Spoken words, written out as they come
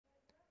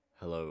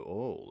Hello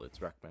all, it's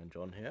Rackman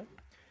John here.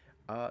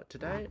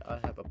 Today I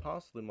have a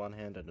parcel in one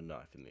hand and a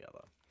knife in the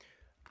other.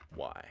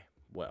 Why?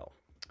 Well,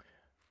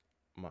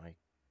 my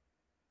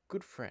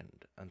good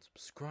friend and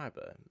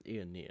subscriber,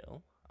 Ian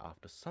Neal,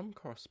 after some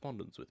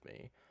correspondence with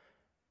me,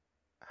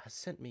 has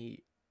sent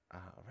me,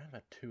 around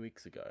about 2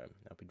 weeks ago,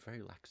 I've been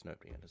very lax in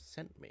opening it, has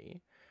sent me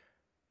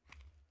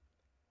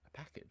a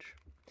package.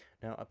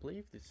 Now, I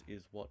believe this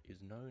is what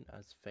is known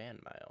as fan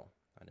mail.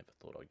 I never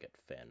thought I'd get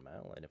fan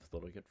mail, I never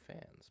thought I'd get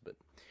fans, but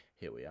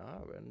here we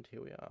are, and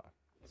here we are.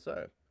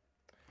 So,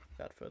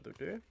 without further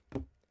ado,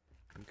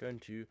 I'm going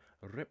to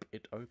rip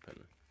it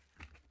open.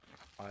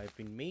 I've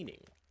been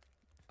meaning,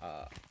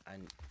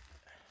 and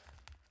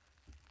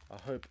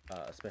I hope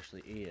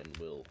especially Ian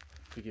will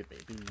forgive me,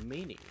 been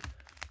meaning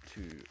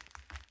to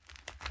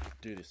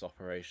do this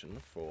operation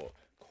for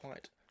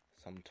quite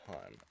some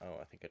time. Oh,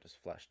 I think I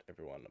just flashed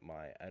everyone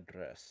my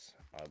address.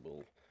 I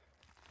will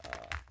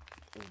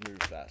remove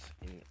that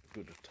in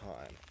good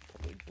time,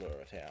 probably blur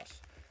it out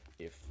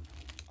if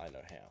I know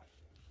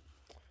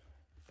how.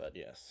 But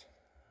yes,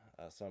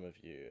 some of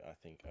you I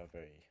think are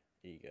very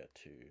eager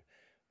to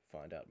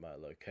find out my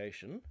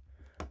location,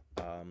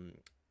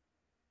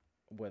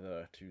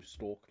 whether to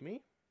stalk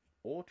me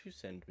or to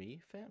send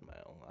me fan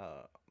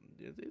mail.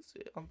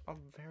 I'm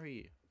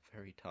very,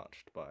 very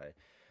touched by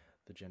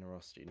the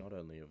generosity not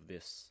only of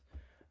this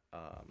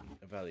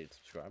valued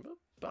subscriber,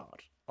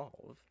 but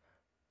of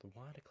the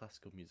wider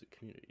classical music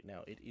community.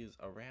 Now, it is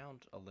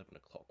around 11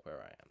 o'clock where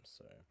I am,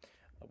 so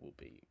I will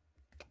be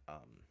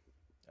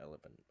 11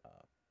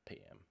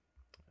 p.m.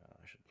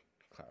 I should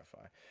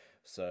clarify.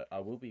 So I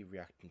will be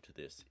reacting to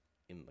this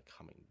in the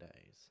coming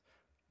days.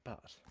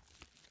 But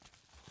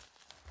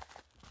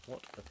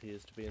what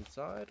appears to be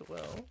inside?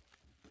 Well,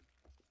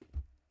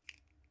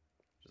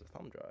 there's a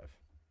thumb drive.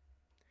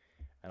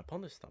 And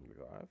upon this thumb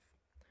drive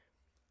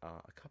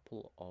are a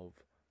couple of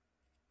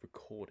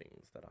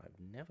recordings that I've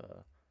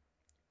never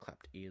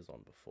clapped ears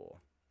on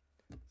before.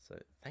 So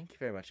thank you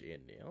very much,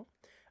 Ian Neal.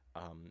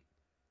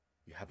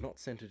 You have not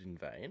sent it in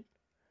vain.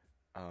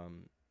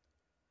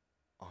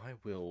 I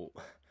will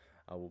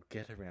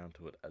get around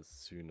to it as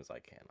soon as I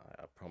can.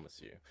 I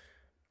promise you.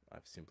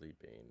 I've simply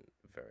been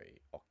very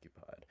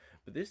occupied.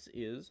 But this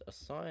is a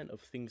sign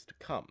of things to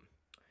come.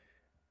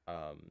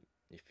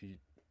 If you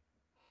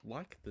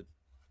like the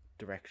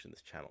direction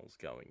this channel's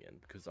going in,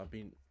 because I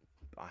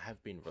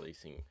have been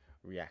releasing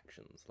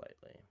reactions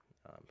lately.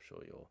 I'm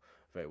sure you're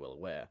very well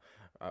aware.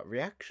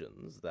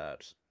 Reactions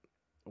that,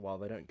 while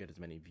they don't get as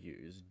many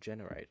views,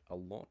 generate a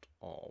lot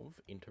of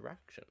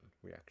interaction.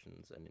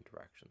 Reactions and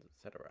interactions,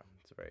 etc.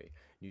 It's very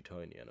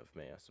Newtonian of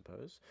me, I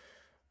suppose.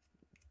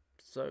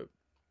 So,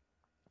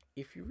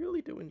 if you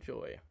really do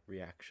enjoy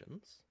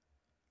reactions,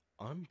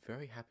 I'm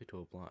very happy to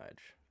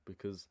oblige,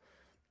 because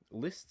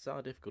lists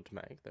are difficult to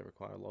make. They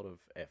require a lot of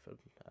effort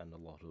and a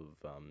lot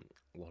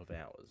of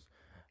hours,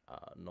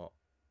 not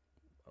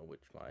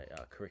which my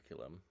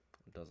curriculum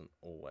doesn't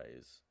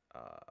always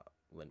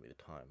lend me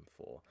the time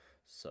for.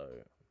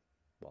 So,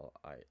 while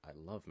I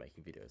love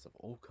making videos of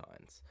all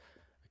kinds,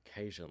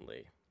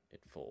 occasionally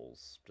it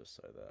falls just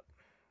so that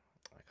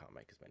I can't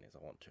make as many as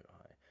I want to.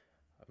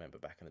 I remember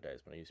back in the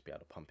days when I used to be able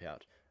to pump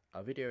out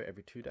a video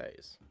every 2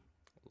 days.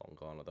 Long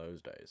gone are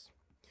those days.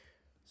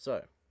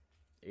 So,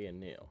 Ian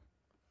Neal,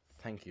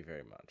 thank you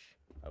very much.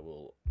 I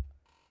will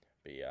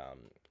be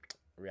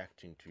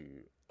reacting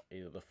to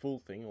either the full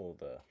thing or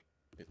the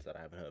bits that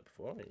I haven't heard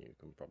before. You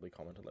can probably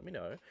comment and let me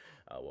know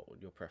what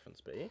would your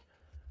preference be.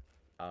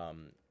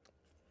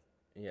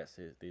 Yes,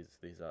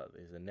 these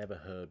are never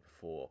heard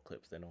before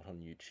clips. They're not on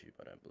YouTube,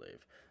 I don't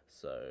believe.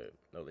 So,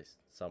 or at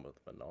least some of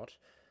them are not.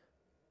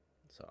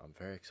 So I'm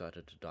very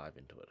excited to dive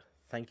into it.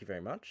 Thank you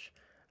very much,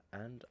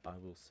 and I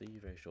will see you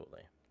very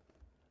shortly.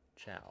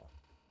 Ciao.